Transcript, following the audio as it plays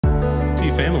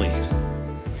Aweigh family.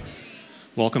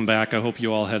 Welcome back. I hope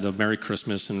you all had a Merry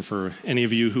Christmas, and for any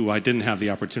of you who I didn't have the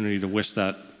opportunity to wish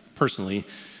that personally,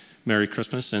 Merry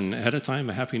Christmas, and ahead of time,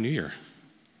 a Happy New Year.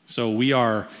 So we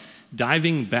are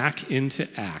diving back into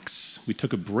Acts. We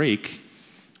took a break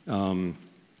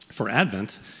for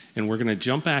Advent, and we're going to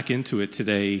jump back into it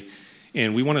today,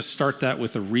 and we want to start that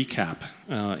with a recap.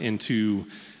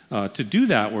 To do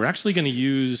that, we're actually going to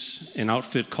use an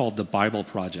outfit called the Bible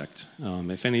Project.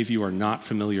 If any of you are not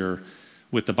familiar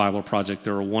with the Bible Project,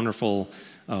 they're a wonderful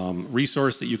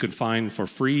resource that you can find for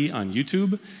free on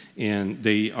YouTube, and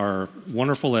they are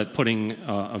wonderful at putting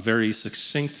a very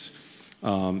succinct,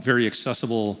 very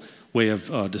accessible way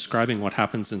of describing what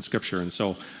happens in Scripture. And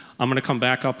so I'm going to come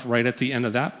back up right at the end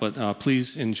of that, but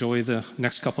please enjoy the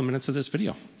next couple minutes of this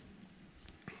video.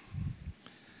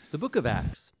 The Book of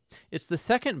Acts. It's the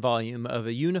second volume of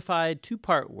a unified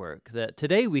two-part work that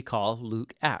today we call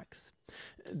Luke Acts.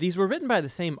 These were written by the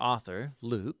same author,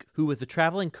 Luke, who was a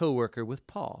traveling co-worker with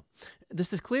Paul.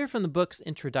 This is clear from the book's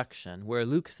introduction, where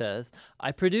Luke says,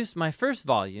 "I produced my first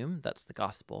volume," that's the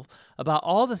gospel, "about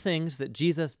all the things that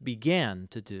Jesus began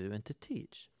to do and to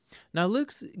teach." Now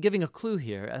Luke's giving a clue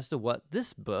here as to what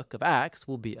this book of Acts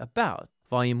will be about.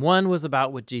 Volume 1 was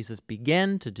about what Jesus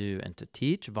began to do and to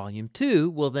teach. Volume 2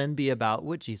 will then be about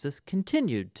what Jesus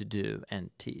continued to do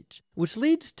and teach, which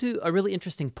leads to a really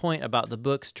interesting point about the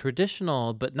book's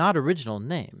traditional but not original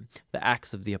name, the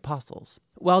Acts of the Apostles.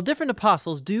 While different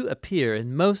apostles do appear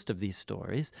in most of these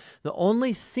stories, the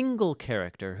only single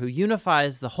character who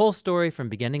unifies the whole story from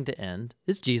beginning to end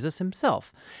is Jesus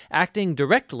himself, acting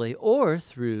directly or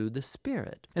through the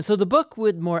Spirit. And so the book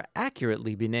would more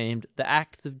accurately be named The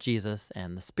Acts of Jesus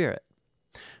and the Spirit.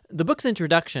 The book's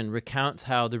introduction recounts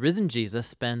how the risen Jesus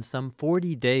spends some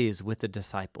 40 days with the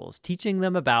disciples, teaching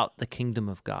them about the kingdom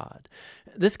of God.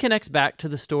 This connects back to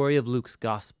the story of Luke's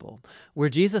gospel, where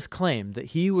Jesus claimed that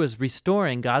he was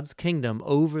restoring God's kingdom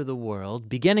over the world,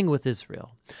 beginning with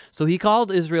Israel. So he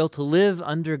called Israel to live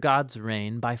under God's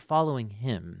reign by following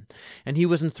him. And he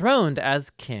was enthroned as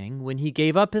king when he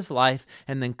gave up his life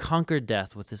and then conquered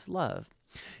death with his love.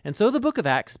 And so the book of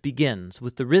Acts begins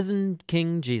with the risen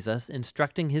King Jesus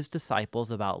instructing his disciples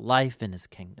about life in his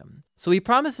kingdom. So he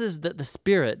promises that the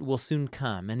Spirit will soon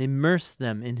come and immerse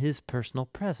them in his personal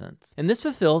presence. And this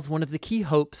fulfills one of the key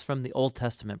hopes from the Old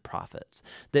Testament prophets,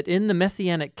 that in the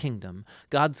Messianic kingdom,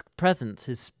 God's presence,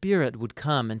 his Spirit, would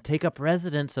come and take up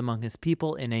residence among his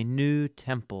people in a new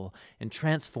temple and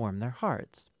transform their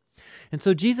hearts. And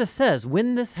so Jesus says,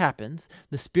 when this happens,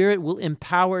 the Spirit will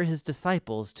empower his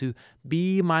disciples to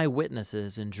be my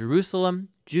witnesses in Jerusalem,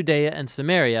 Judea, and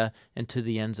Samaria, and to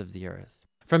the ends of the earth.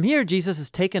 From here, Jesus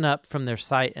is taken up from their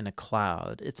sight in a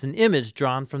cloud. It's an image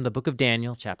drawn from the book of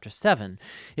Daniel, chapter 7.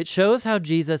 It shows how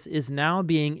Jesus is now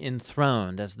being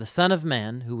enthroned as the Son of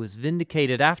Man who was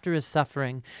vindicated after his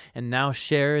suffering and now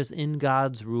shares in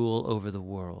God's rule over the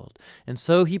world. And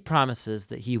so he promises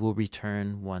that he will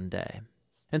return one day.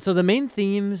 And so the main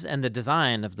themes and the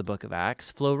design of the book of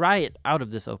Acts flow right out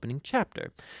of this opening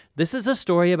chapter. This is a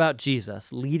story about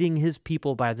Jesus leading his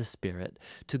people by the Spirit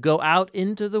to go out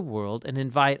into the world and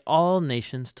invite all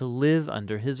nations to live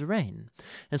under his reign.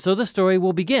 And so the story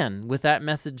will begin with that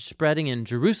message spreading in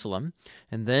Jerusalem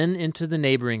and then into the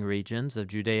neighboring regions of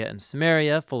Judea and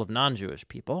Samaria full of non-Jewish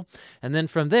people, and then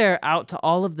from there out to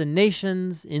all of the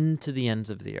nations into the ends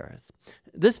of the earth.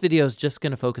 This video is just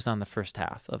going to focus on the first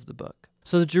half of the book.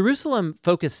 So the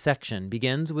Jerusalem-focused section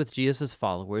begins with Jesus'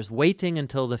 followers waiting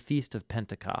until the Feast of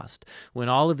Pentecost, when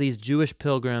all of these Jewish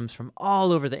pilgrims from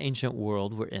all over the ancient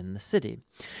world were in the city.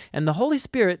 And the Holy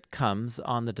Spirit comes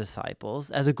on the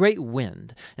disciples as a great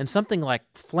wind, and something like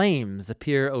flames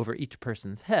appear over each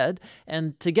person's head,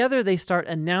 and together they start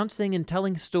announcing and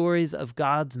telling stories of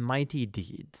God's mighty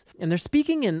deeds. And they're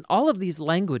speaking in all of these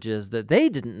languages that they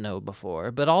didn't know before,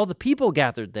 but all the people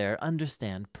gathered there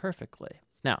understand perfectly.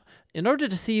 Now, in order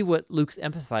to see what Luke's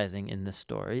emphasizing in this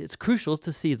story, it's crucial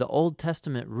to see the Old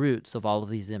Testament roots of all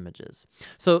of these images.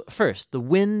 So first, the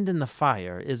wind and the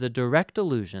fire is a direct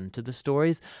allusion to the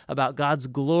stories about God's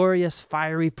glorious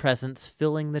fiery presence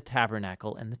filling the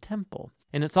tabernacle and the temple.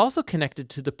 And it's also connected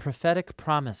to the prophetic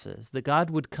promises that God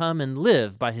would come and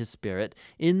live by his Spirit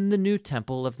in the new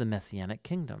temple of the Messianic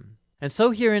kingdom. And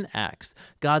so here in Acts,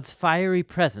 God's fiery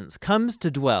presence comes to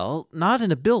dwell not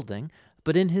in a building,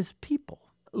 but in his people.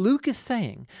 Luke is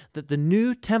saying that the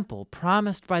new temple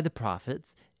promised by the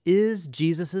prophets is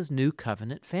Jesus' new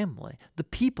covenant family, the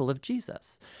people of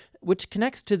Jesus, which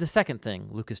connects to the second thing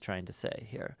Luke is trying to say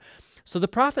here. So the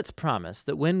prophets promised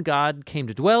that when God came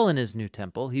to dwell in his new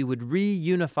temple, he would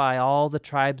reunify all the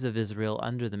tribes of Israel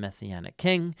under the Messianic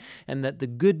king, and that the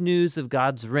good news of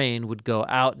God's reign would go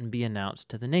out and be announced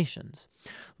to the nations.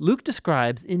 Luke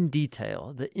describes in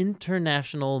detail the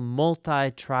international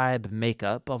multi-tribe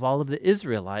makeup of all of the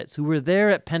Israelites who were there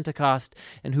at Pentecost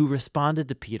and who responded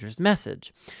to Peter's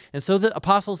message. And so the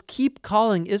apostles keep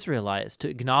calling Israelites to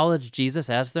acknowledge Jesus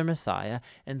as their Messiah,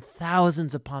 and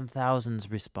thousands upon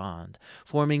thousands respond,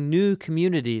 forming new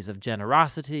communities of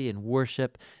generosity and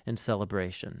worship and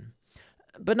celebration.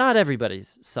 But not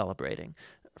everybody's celebrating.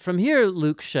 From here,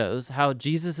 Luke shows how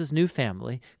Jesus' new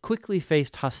family quickly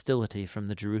faced hostility from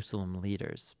the Jerusalem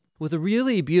leaders. With a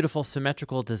really beautiful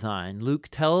symmetrical design, Luke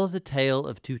tells a tale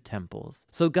of two temples.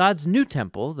 So God's new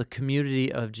temple, the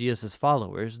community of Jesus'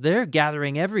 followers, they're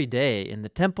gathering every day in the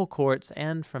temple courts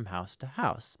and from house to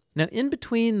house. Now, in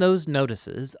between those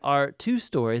notices are two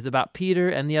stories about Peter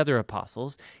and the other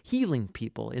apostles healing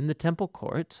people in the temple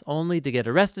courts, only to get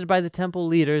arrested by the temple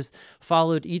leaders,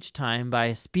 followed each time by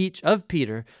a speech of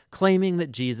Peter claiming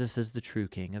that Jesus is the true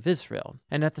king of Israel.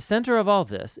 And at the center of all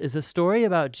this is a story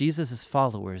about Jesus'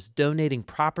 followers donating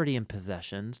property and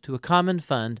possessions to a common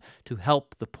fund to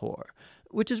help the poor,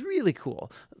 which is really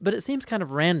cool. But it seems kind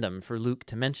of random for Luke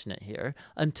to mention it here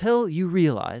until you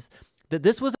realize that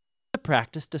this was a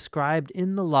practice described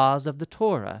in the laws of the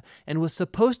Torah and was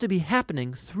supposed to be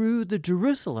happening through the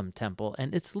Jerusalem temple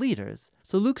and its leaders.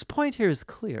 So Luke's point here is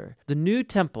clear. The new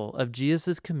temple of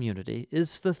Jesus' community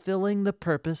is fulfilling the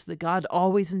purpose that God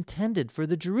always intended for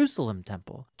the Jerusalem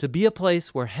temple, to be a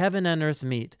place where heaven and earth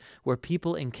meet, where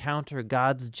people encounter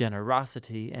God's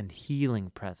generosity and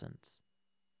healing presence.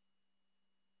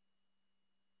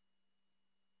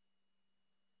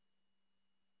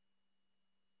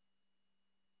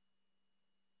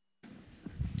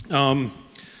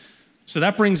 So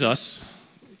that brings us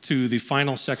to the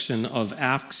final section of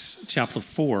Acts chapter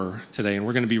 4 today, and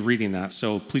we're going to be reading that.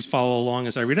 So please follow along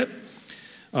as I read it.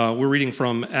 We're reading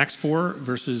from Acts 4,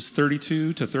 verses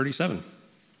 32 to 37.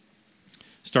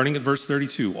 Starting at verse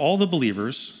 32, all the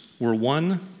believers were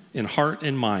one in heart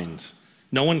and mind.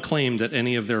 No one claimed that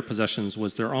any of their possessions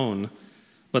was their own,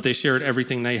 but they shared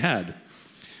everything they had.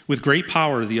 With great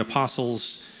power, the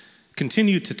apostles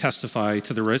continued to testify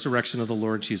to the resurrection of the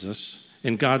Lord Jesus,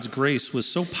 and God's grace was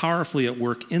so powerfully at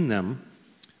work in them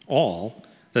all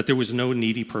that there was no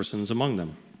needy persons among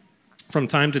them. From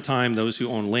time to time, those who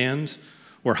owned land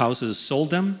or houses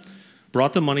sold them,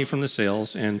 brought the money from the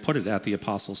sales, and put it at the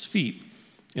apostles' feet,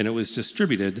 and it was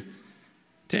distributed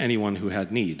to anyone who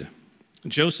had need.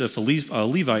 Joseph, a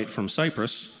Levite from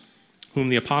Cyprus, whom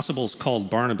the apostles called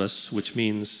Barnabas, which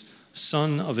means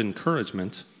son of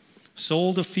encouragement,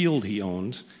 sold a field he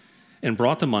owned and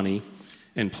brought the money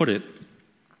and put it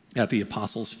at the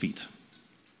apostles' feet.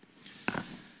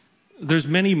 There's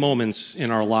many moments in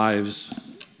our lives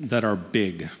that are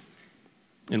big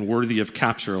and worthy of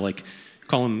capture, like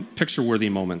call them picture-worthy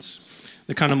moments,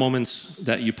 the kind of moments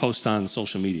that you post on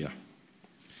social media.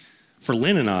 For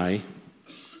Lynn and I,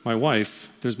 my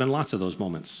wife, there's been lots of those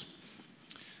moments.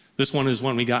 This one is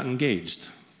when we got engaged.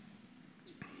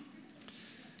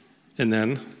 And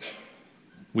then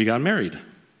we got married.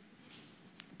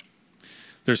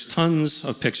 There's tons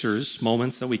of pictures,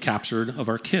 moments that we captured of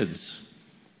our kids.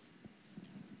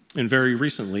 And very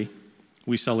recently,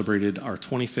 we celebrated our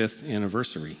 25th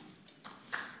anniversary.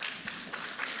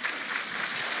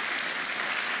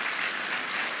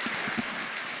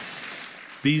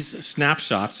 These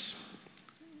snapshots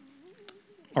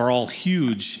are all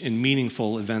huge and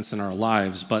meaningful events in our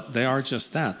lives, but they are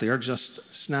just that. They are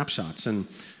just snapshots. And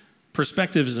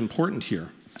perspective is important here.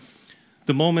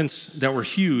 The moments that were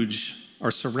huge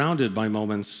are surrounded by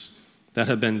moments that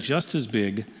have been just as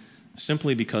big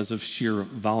simply because of sheer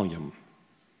volume.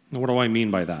 Now, what do I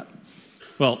mean by that?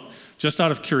 Well, just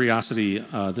out of curiosity,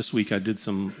 this week I did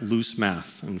some loose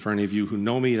math. And for any of you who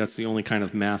know me, that's the only kind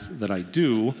of math that I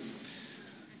do.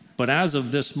 But as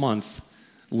of this month,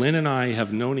 Lynn and I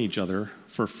have known each other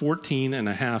for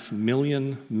 14.5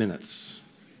 million minutes.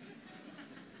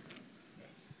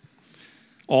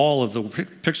 All of the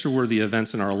picture-worthy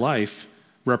events in our life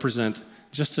represent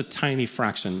just a tiny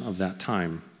fraction of that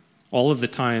time. All of the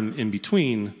time in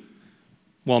between,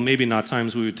 while maybe not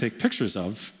times we would take pictures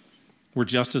of, were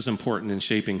just as important in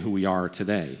shaping who we are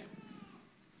today.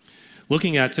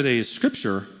 Looking at today's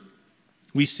scripture,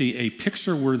 we see a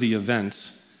picture-worthy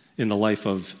event in the life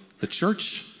of the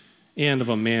church and of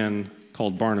a man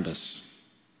called Barnabas.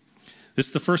 This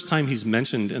is the first time he's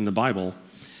mentioned in the Bible,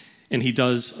 and he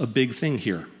does a big thing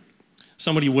here.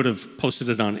 Somebody would have posted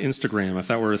it on Instagram if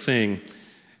that were a thing,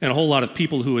 And a whole lot of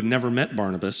people who had never met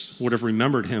Barnabas would have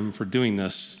remembered him for doing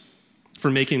this,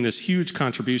 for making this huge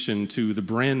contribution to the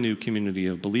brand new community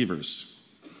of believers.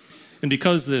 And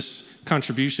because this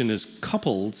contribution is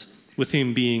coupled with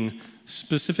him being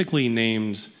specifically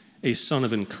named a son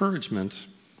of encouragement,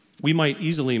 we might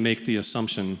easily make the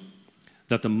assumption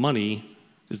that the money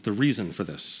is the reason for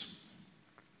this.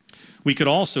 We could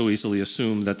also easily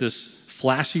assume that this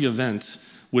flashy event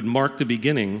would mark the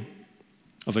beginning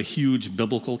of a huge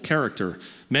biblical character.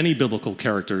 Many biblical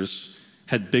characters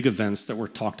had big events that were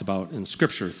talked about in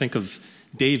Scripture. Think of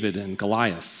David and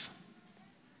Goliath,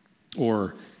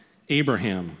 or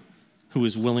Abraham, who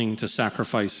was willing to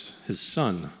sacrifice his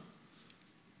son,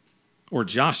 or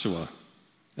Joshua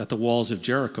at the walls of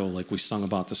Jericho, like we sung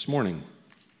about this morning.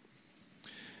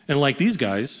 And like these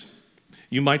guys,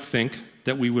 you might think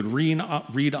that we would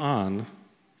read on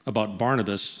about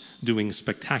Barnabas doing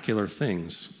spectacular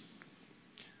things.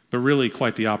 But really,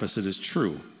 quite the opposite is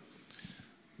true.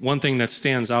 One thing that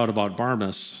stands out about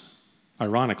Barnabas,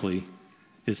 ironically,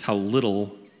 is how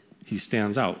little he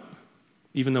stands out.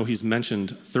 Even though he's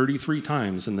mentioned 33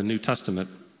 times in the New Testament,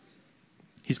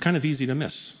 he's kind of easy to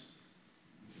miss.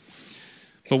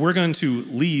 But we're going to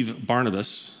leave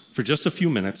Barnabas for just a few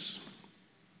minutes,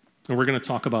 and we're going to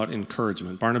talk about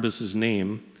encouragement. Barnabas'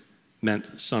 name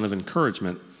meant son of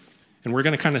encouragement, and we're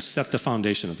going to kind of set the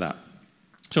foundation of that.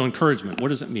 So encouragement, what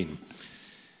does it mean?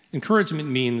 Encouragement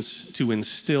means to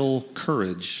instill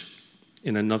courage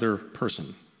in another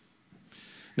person.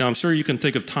 Now, I'm sure you can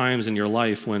think of times in your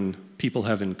life when people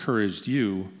have encouraged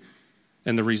you,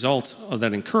 and the result of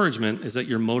that encouragement is that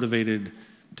you're motivated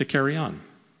to carry on.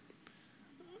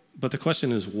 But the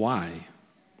question is why?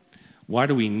 Why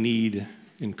do we need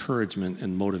encouragement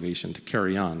and motivation to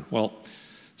carry on? Well,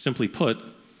 simply put,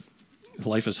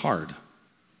 life is hard.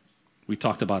 We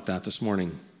talked about that this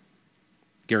morning.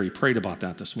 Gary prayed about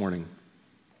that this morning.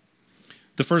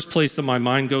 The first place that my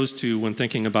mind goes to when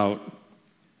thinking about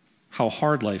how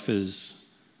hard life is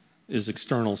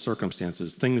external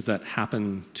circumstances, things that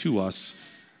happen to us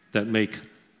that make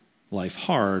life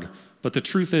hard. But the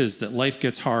truth is that life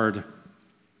gets hard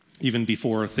even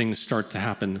before things start to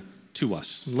happen to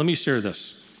us. Let me share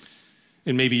this,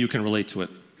 and maybe you can relate to it.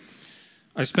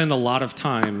 I spend a lot of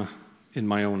time in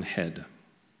my own head.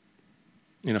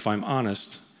 And if I'm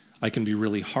honest, I can be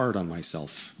really hard on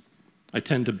myself. I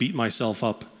tend to beat myself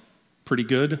up pretty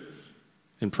good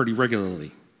and pretty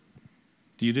regularly.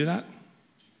 Do you do that?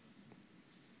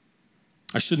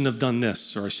 I shouldn't have done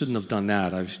this, or I shouldn't have done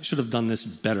that. I should have done this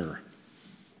better.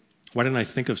 Why didn't I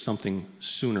think of something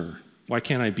sooner? Why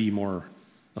can't I be more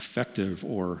effective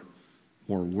or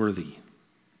more worthy?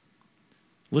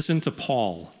 Listen to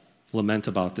Paul lament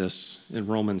about this in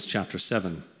Romans chapter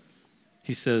 7.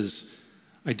 He says,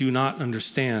 I do not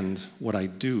understand what I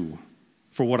do,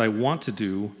 for what I want to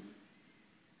do,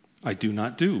 I do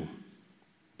not do.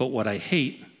 But what I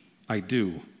hate, I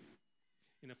do.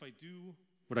 And if I do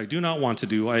what I do not want to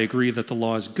do, I agree that the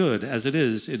law is good. As it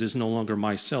is no longer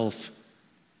myself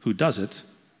who does it,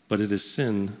 but it is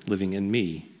sin living in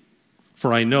me.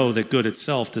 For I know that good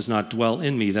itself does not dwell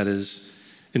in me, that is,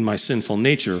 in my sinful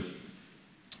nature.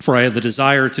 For I have the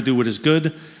desire to do what is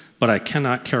good, but I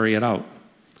cannot carry it out.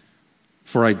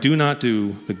 For I do not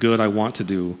do the good I want to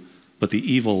do, but the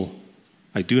evil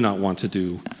I do not want to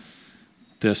do,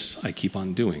 this I keep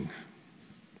on doing.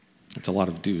 It's a lot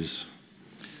of do's.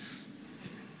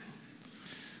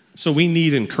 So we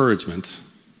need encouragement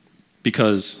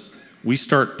because we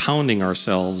start pounding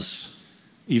ourselves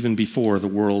even before the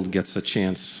world gets a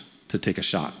chance to take a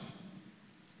shot.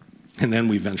 And then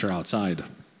we venture outside.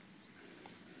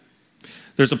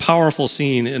 There's a powerful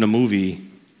scene in a movie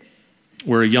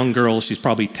where a young girl, she's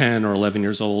probably 10 or 11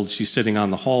 years old, she's sitting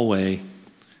on the hallway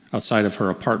outside of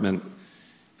her apartment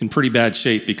in pretty bad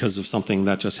shape because of something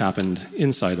that just happened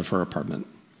inside of her apartment.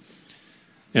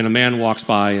 And a man walks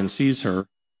by and sees her,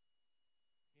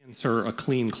 hands her a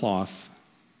clean cloth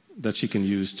that she can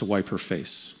use to wipe her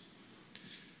face.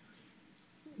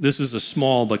 This is a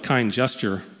small but kind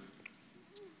gesture,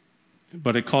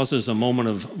 but it causes a moment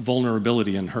of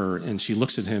vulnerability in her, and she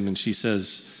looks at him and she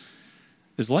says,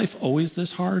 is life always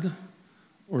this hard,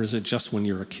 or is it just when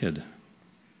you're a kid?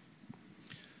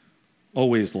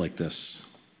 Always like this,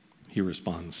 he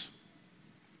responds.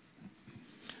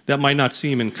 That might not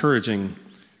seem encouraging,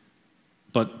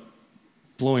 but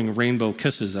blowing rainbow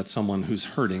kisses at someone who's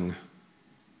hurting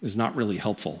is not really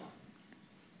helpful.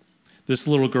 This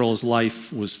little girl's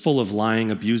life was full of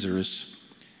lying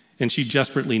abusers, and she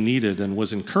desperately needed and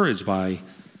was encouraged by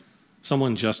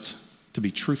someone just to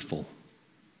be truthful.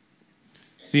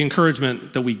 The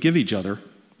encouragement that we give each other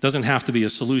doesn't have to be a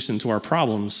solution to our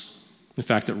problems, In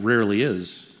fact, it rarely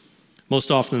is.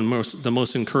 Most often, the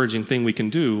most encouraging thing we can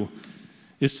do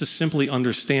is to simply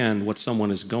understand what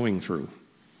someone is going through.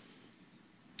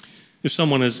 If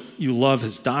someone you love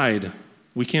has died,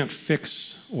 we can't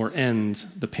fix or end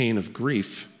the pain of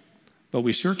grief, but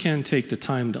we sure can take the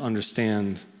time to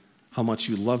understand how much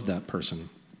you love that person,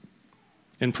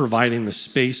 and providing the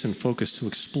space and focus to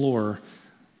explore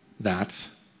that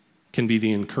can be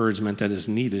the encouragement that is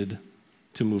needed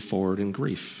to move forward in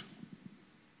grief.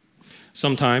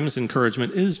 Sometimes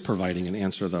encouragement is providing an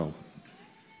answer, though.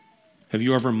 Have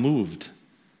you ever moved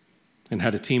and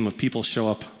had a team of people show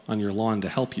up on your lawn to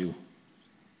help you?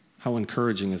 How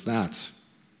encouraging is that?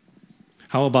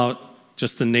 How about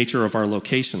just the nature of our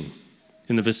location?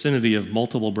 In the vicinity of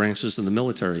multiple branches of the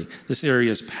military, this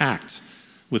area is packed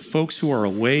with folks who are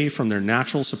away from their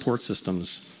natural support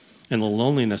systems, and the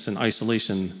loneliness and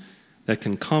isolation that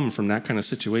can come from that kind of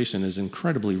situation is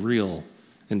incredibly real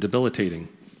and debilitating.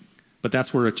 But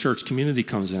that's where a church community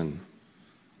comes in,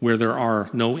 where there are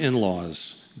no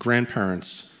in-laws,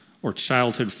 grandparents, or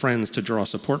childhood friends to draw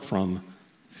support from.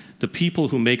 The people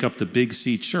who make up the Big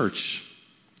C church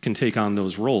can take on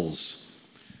those roles.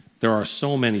 There are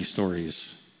so many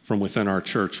stories from within our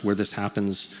church where this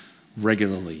happens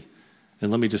regularly. And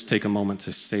let me just take a moment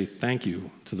to say thank you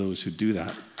to those who do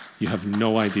that. You have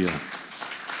no idea.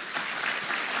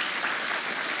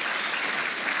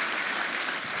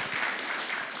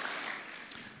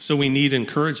 So we need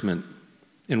encouragement,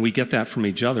 and we get that from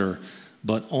each other,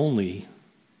 but only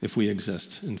if we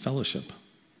exist in fellowship.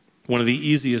 One of the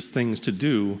easiest things to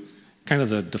do, kind of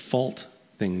the default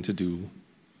thing to do,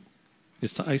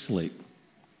 is to isolate.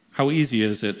 How easy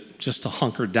is it just to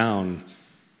hunker down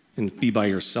and be by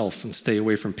yourself and stay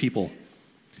away from people?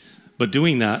 But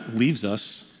doing that leaves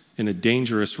us in a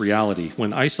dangerous reality.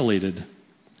 When isolated,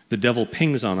 the devil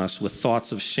pings on us with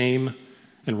thoughts of shame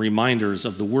and reminders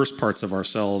of the worst parts of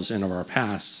ourselves and of our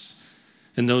pasts.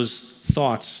 And those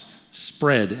thoughts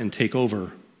spread and take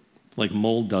over like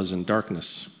mold does in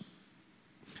darkness.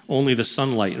 Only the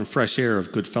sunlight and fresh air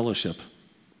of good fellowship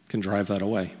can drive that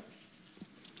away.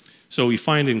 So we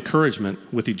find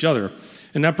encouragement with each other.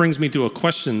 And that brings me to a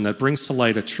question that brings to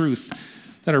light a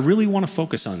truth that I really want to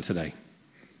focus on today.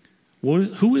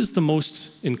 Who is the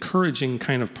most encouraging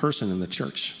kind of person in the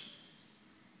church?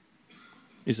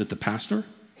 Is it the pastor?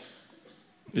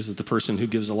 Is it the person who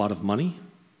gives a lot of money?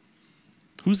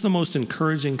 Who's the most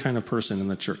encouraging kind of person in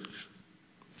the church?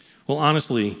 Well,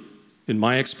 honestly, in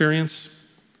my experience,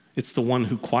 it's the one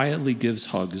who quietly gives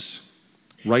hugs,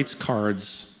 writes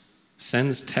cards,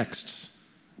 sends texts,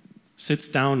 sits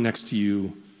down next to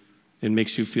you, and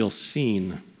makes you feel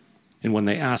seen. And when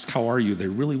they ask, "How are you?" they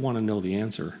really want to know the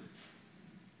answer.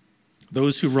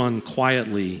 Those who run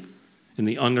quietly in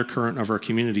the undercurrent of our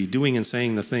community, doing and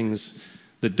saying the things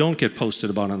that don't get posted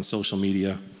about on social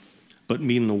media, but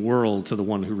mean the world to the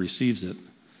one who receives it,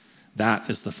 that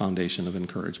is the foundation of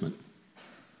encouragement.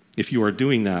 If you are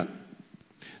doing that,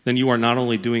 then you are not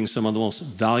only doing some of the most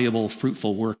valuable,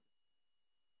 fruitful work,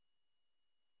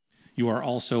 you are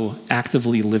also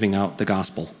actively living out the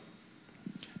gospel.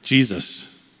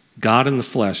 Jesus, God in the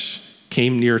flesh,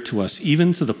 came near to us,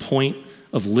 even to the point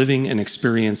of living and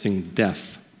experiencing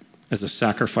death as a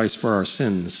sacrifice for our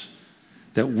sins,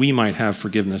 that we might have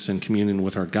forgiveness and communion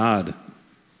with our God.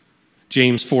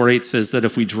 James 4:8 says that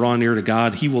if we draw near to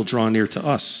God, he will draw near to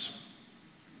us.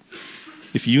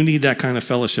 If you need that kind of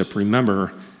fellowship,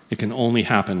 remember, it can only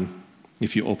happen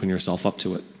if you open yourself up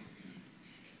to it.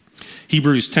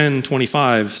 Hebrews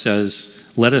 10:25 says,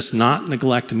 "Let us not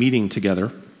neglect meeting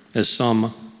together, as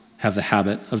some have the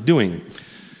habit of doing."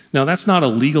 Now, that's not a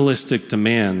legalistic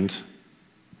demand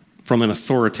from an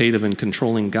authoritative and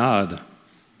controlling God.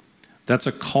 That's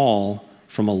a call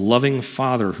from a loving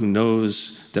Father who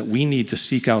knows that we need to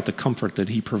seek out the comfort that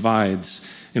he provides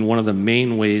in one of the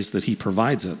main ways that he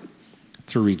provides it,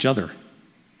 through each other.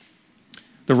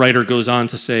 The writer goes on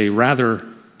to say, "Rather,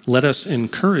 let us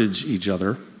encourage each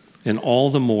other, and all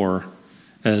the more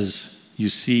as you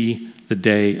see the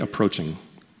day approaching."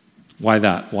 Why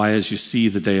that? Why as you see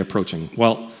the day approaching?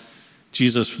 Well,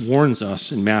 Jesus warns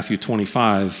us in Matthew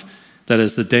 25 that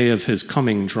as the day of his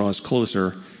coming draws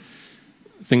closer,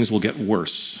 things will get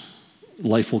worse.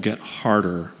 Life will get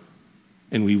harder,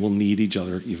 and we will need each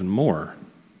other even more.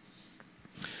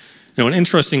 Now, an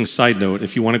interesting side note,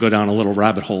 if you want to go down a little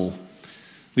rabbit hole,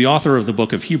 the author of the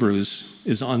book of Hebrews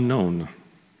is unknown,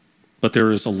 but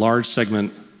there is a large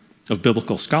segment of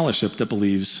biblical scholarship that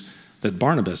believes that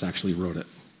Barnabas actually wrote it.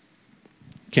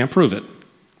 Can't prove it,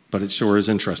 but it sure is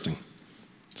interesting.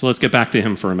 So let's get back to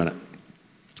him for a minute.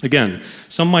 Again,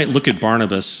 some might look at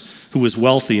Barnabas, who was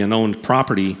wealthy and owned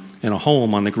property, in a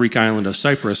home on the Greek island of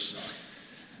Cyprus.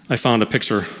 I found a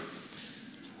picture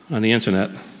on the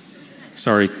internet.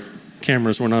 Sorry,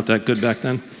 cameras were not that good back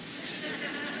then.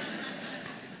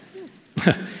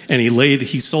 And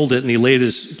he sold it, and he laid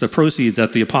the proceeds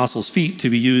at the apostles' feet to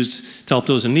be used to help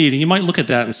those in need. And you might look at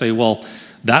that and say, well,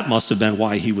 that must have been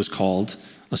why he was called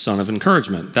a son of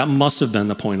encouragement. That must have been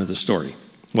the point of the story.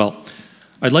 Well,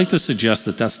 I'd like to suggest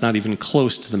that that's not even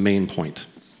close to the main point.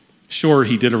 Sure,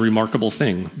 he did a remarkable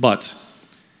thing, but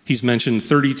he's mentioned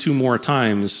 32 more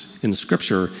times in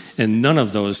Scripture, and none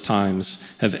of those times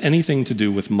have anything to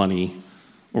do with money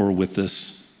or with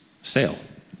this sale.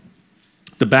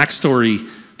 The backstory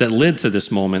that led to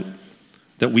this moment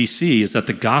that we see is that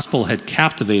the gospel had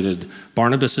captivated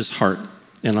Barnabas' heart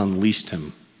and unleashed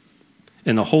him.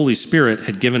 And the Holy Spirit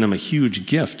had given him a huge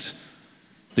gift,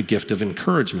 the gift of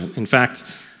encouragement. In fact,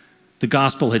 the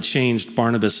gospel had changed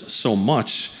Barnabas so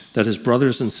much that his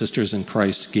brothers and sisters in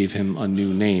Christ gave him a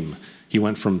new name. He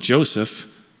went from Joseph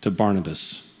to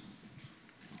Barnabas.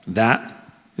 That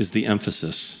is the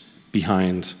emphasis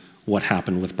behind what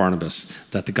happened with Barnabas,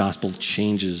 that the gospel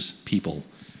changes people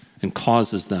and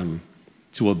causes them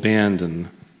to abandon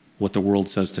what the world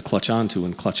says to clutch onto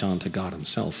and clutch on to God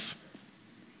himself.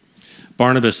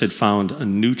 Barnabas had found a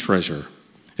new treasure,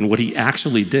 and what he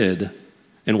actually did,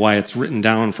 and why it's written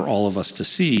down for all of us to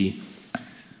see,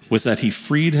 was that he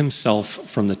freed himself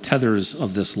from the tethers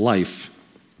of this life,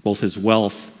 both his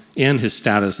wealth and his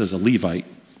status as a Levite,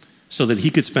 so that he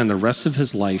could spend the rest of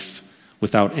his life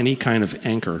without any kind of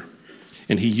anchor.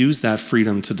 And he used that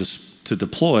freedom to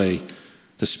deploy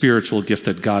the spiritual gift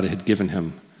that God had given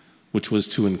him, which was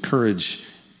to encourage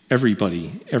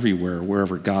everybody, everywhere,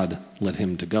 wherever God led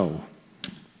him to go.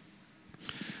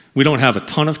 We don't have a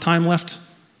ton of time left,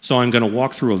 so I'm going to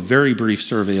walk through a very brief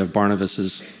survey of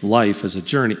Barnabas' life as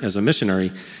a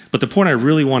missionary. But the point I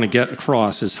really want to get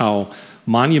across is how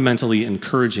monumentally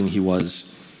encouraging he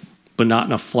was, but not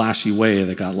in a flashy way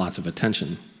that got lots of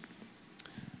attention.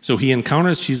 So he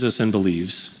encounters Jesus and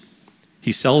believes.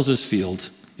 He sells his field,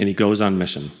 and he goes on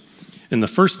mission. And the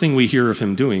first thing we hear of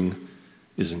him doing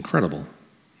is incredible.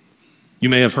 You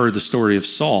may have heard the story of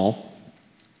Saul,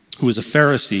 who was a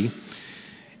Pharisee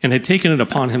and had taken it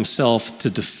upon himself to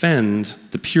defend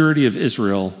the purity of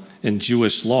Israel and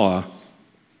Jewish law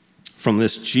from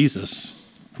this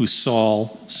Jesus, who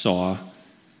Saul saw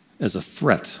as a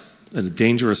threat, a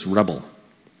dangerous rebel.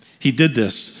 He did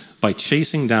this by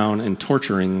chasing down and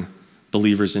torturing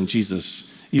believers in Jesus,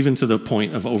 even to the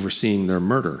point of overseeing their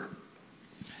murder.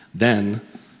 Then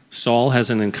Saul has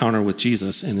an encounter with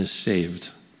Jesus and is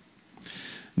saved.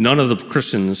 None of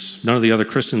the other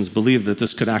Christians believed that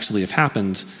this could actually have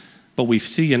happened, but we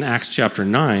see in Acts chapter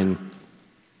 9,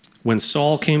 when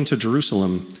Saul came to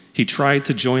Jerusalem, he tried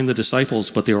to join the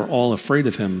disciples, but they were all afraid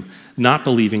of him, not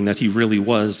believing that he really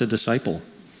was a disciple.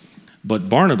 But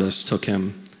Barnabas took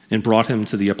him and brought him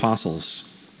to the apostles.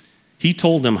 He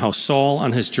told them how Saul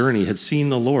on his journey had seen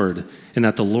the Lord and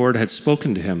that the Lord had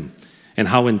spoken to him, and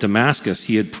how in Damascus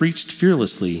he had preached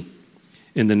fearlessly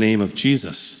in the name of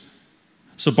Jesus.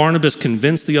 So Barnabas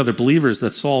convinced the other believers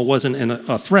that Saul wasn't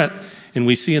a threat, and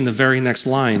we see in the very next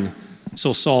line,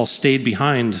 so Saul stayed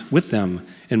behind with them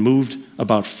and moved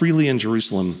about freely in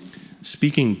Jerusalem,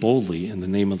 speaking boldly in the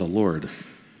name of the Lord.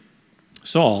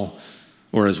 Saul,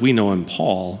 or as we know him,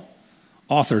 Paul,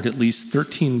 authored at least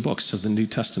 13 books of the New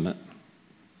Testament.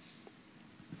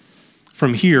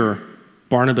 From here,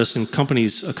 Barnabas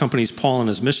accompanies Paul in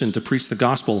his mission to preach the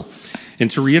gospel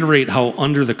and to reiterate how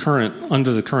under the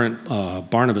current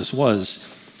Barnabas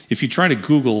was. If you try to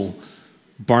Google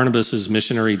Barnabas'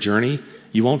 missionary journey,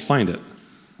 you won't find it.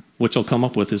 What you'll come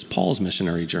up with is Paul's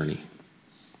missionary journey.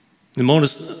 The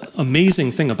most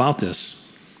amazing thing about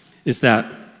this is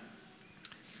that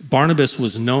Barnabas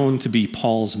was known to be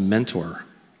Paul's mentor.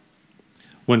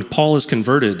 When Paul is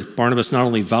converted, Barnabas not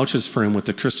only vouches for him with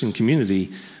the Christian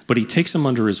community, but he takes him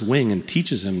under his wing and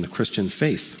teaches him the Christian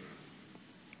faith.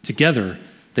 Together,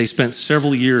 they spent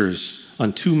several years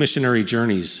on 2 missionary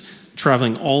journeys,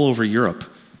 traveling all over Europe,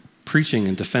 preaching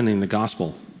and defending the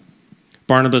gospel.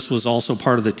 Barnabas was also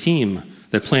part of the team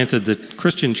that planted the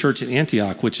Christian church at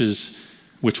Antioch, which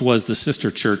was the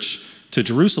sister church to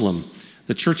Jerusalem.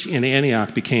 The church in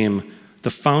Antioch became the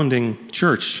founding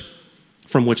church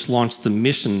from which launched the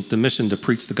mission to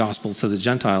preach the gospel to the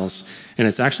Gentiles. And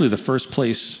it's actually the first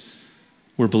place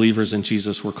where believers in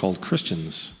Jesus were called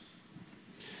Christians.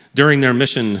 During their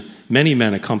mission, many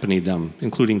men accompanied them,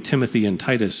 including Timothy and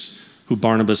Titus, who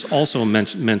Barnabas also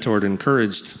mentored and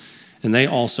encouraged, and they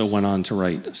also went on to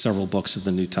write several books of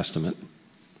the New Testament.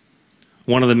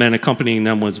 One of the men accompanying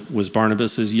them was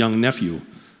Barnabas' young nephew,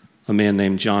 a man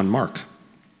named John Mark.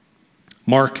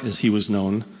 Mark, as he was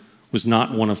known, was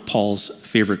not one of Paul's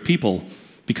favorite people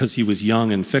because he was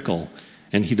young and fickle,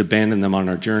 and he'd abandoned them on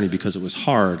our journey because it was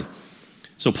hard.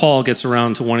 So Paul gets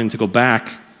around to wanting to go back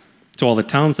to all the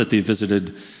towns that they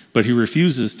visited, but he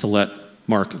refuses to let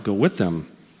Mark go with them.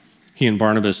 He and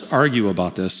Barnabas argue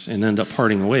about this and end up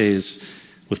parting ways,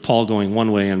 with Paul going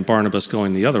one way and Barnabas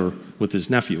going the other with his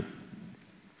nephew.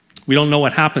 We don't know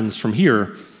what happens from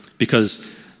here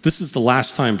because this is the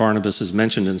last time Barnabas is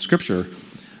mentioned in Scripture,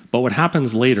 but what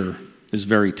happens later is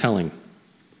very telling.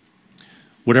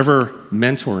 Whatever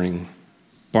mentoring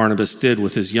Barnabas did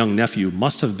with his young nephew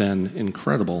must have been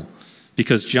incredible,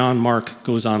 because John Mark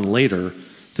goes on later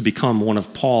to become one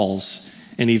of Paul's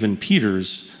and even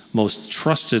Peter's most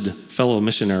trusted fellow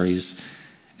missionaries,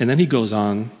 and then he goes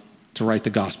on to write the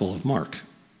Gospel of Mark.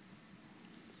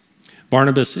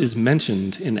 Barnabas is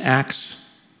mentioned in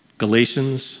Acts,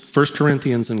 Galatians, 1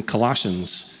 Corinthians, and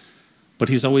Colossians, but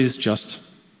he's always just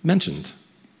mentioned.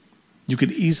 You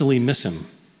could easily miss him,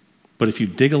 but if you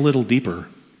dig a little deeper,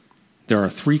 there are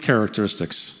 3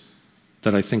 characteristics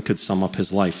that I think could sum up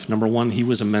his life. Number 1, he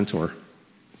was a mentor.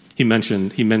 He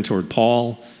mentored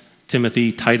Paul,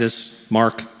 Timothy, Titus,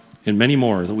 Mark, and many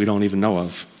more that we don't even know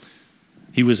of.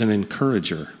 He was an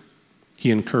encourager. He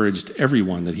encouraged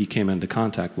everyone that he came into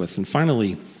contact with. And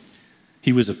finally,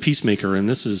 he was a peacemaker, and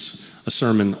this is a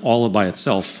sermon all by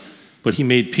itself, but he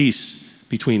made peace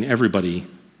between everybody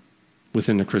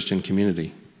within the Christian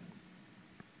community.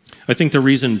 I think the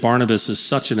reason Barnabas is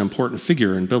such an important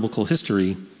figure in biblical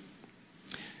history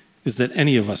is that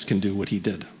any of us can do what he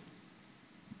did.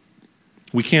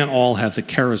 We can't all have the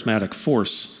charismatic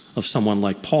force of someone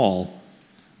like Paul,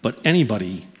 but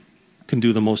anybody can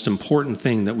do the most important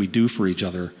thing that we do for each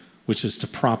other, which is to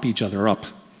prop each other up,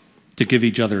 to give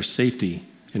each other safety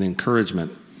and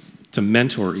encouragement, to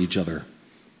mentor each other,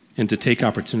 and to take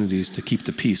opportunities to keep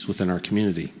the peace within our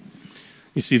community.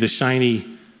 You see, the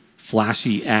shiny,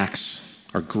 flashy acts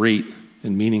are great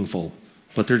and meaningful,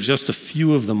 but they're just a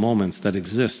few of the moments that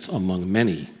exist among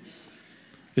many.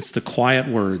 It's the quiet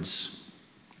words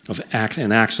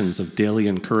and actions of daily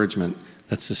encouragement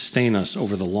that sustain us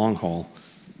over the long haul.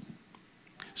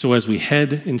 So as we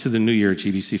head into the new year,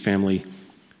 GBC family,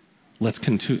 let's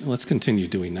continue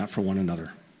doing that for one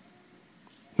another.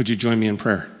 Would you join me in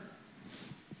prayer?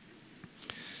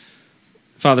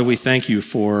 Father, we thank you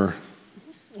for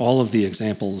all of the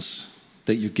examples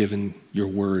that you give in your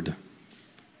word.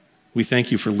 We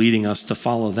thank you for leading us to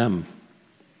follow them.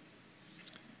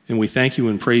 And we thank you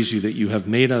and praise you that you have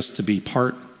made us to be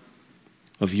part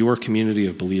of your community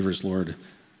of believers, Lord,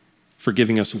 for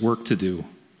giving us work to do,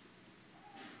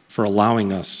 for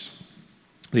allowing us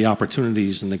the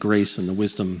opportunities and the grace and the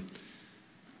wisdom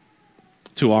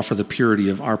to offer the purity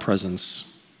of our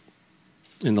presence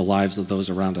in the lives of those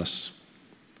around us.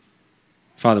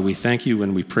 Father, we thank you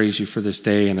and we praise you for this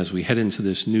day, and as we head into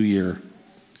this new year,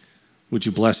 would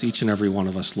you bless each and every one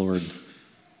of us, Lord,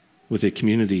 with a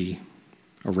community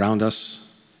around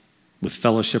us, with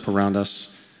fellowship around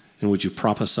us, and would you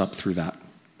prop us up through that?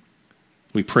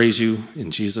 We praise you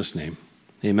in Jesus' name.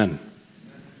 Amen.